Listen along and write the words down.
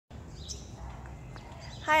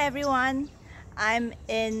Hi everyone, I'm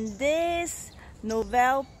in this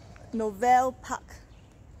Nouvelle Park.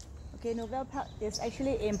 Okay, Nouvelle Park is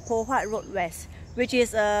actually in Huat Road West, which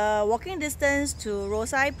is a walking distance to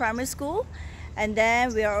Rosyth Primary School, and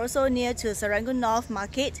then we are also near to Serangoon North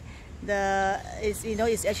Market.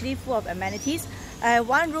 It's actually full of amenities. I have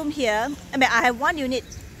one room here. I have one unit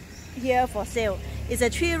here for sale. It's a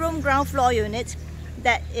 3-room ground floor unit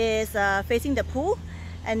that is facing the pool.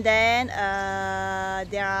 And then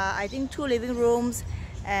there are, I think, 2 living rooms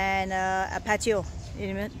and a patio.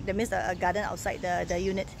 That means a garden outside the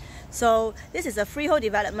unit. So this is a freehold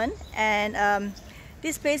development, and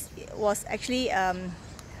this place was actually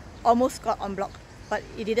almost got en bloc, but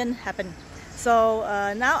it didn't happen. So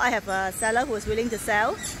now I have a seller who is willing to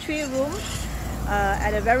sell 3 rooms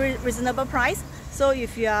at a very reasonable price. So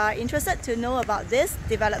if you are interested to know about this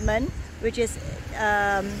development, which is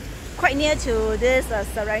quite near to this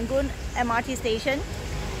Serangoon MRT station,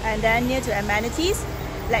 and then near to amenities,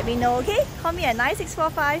 let me know, okay? Call me at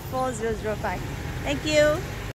 9645 4005. Thank you.